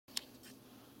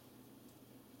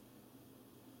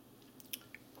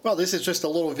Well, this is just a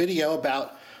little video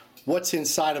about what's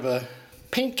inside of a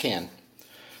paint can.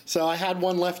 So I had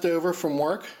one left over from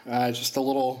work, just a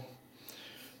little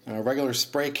regular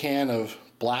spray can of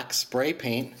black spray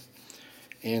paint.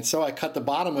 And so I cut the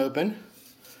bottom open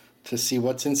to see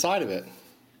what's inside of it.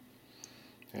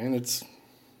 And it's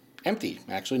empty.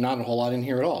 Actually, not a whole lot in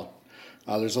here at all.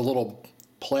 There's a little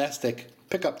plastic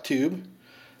pickup tube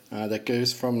that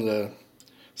goes from the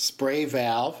spray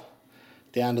valve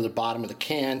down to the bottom of the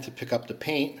can to pick up the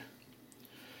paint.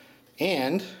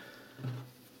 And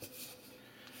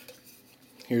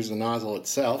here's the nozzle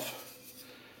itself.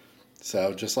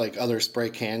 So just like other spray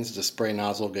cans, the spray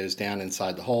nozzle goes down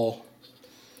inside the hole.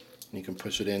 And you can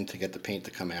push it in to get the paint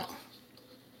to come out.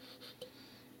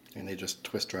 And they just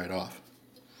twist right off.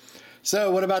 So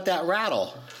what about that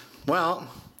rattle? Well,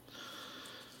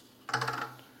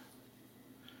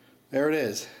 there it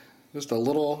is. Just a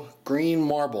little green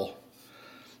marble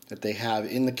that they have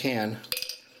in the can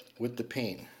with the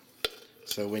paint.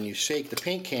 So when you shake the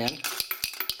paint can,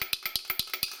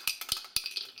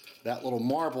 that little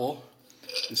marble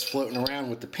is floating around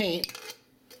with the paint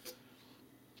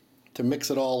to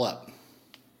mix it all up.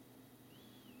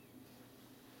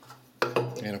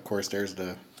 And of course there's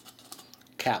the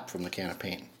cap from the can of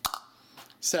paint.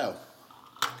 So,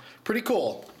 pretty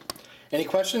cool. Any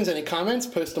questions, any comments,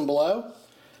 post them below.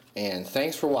 And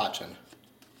thanks for watching.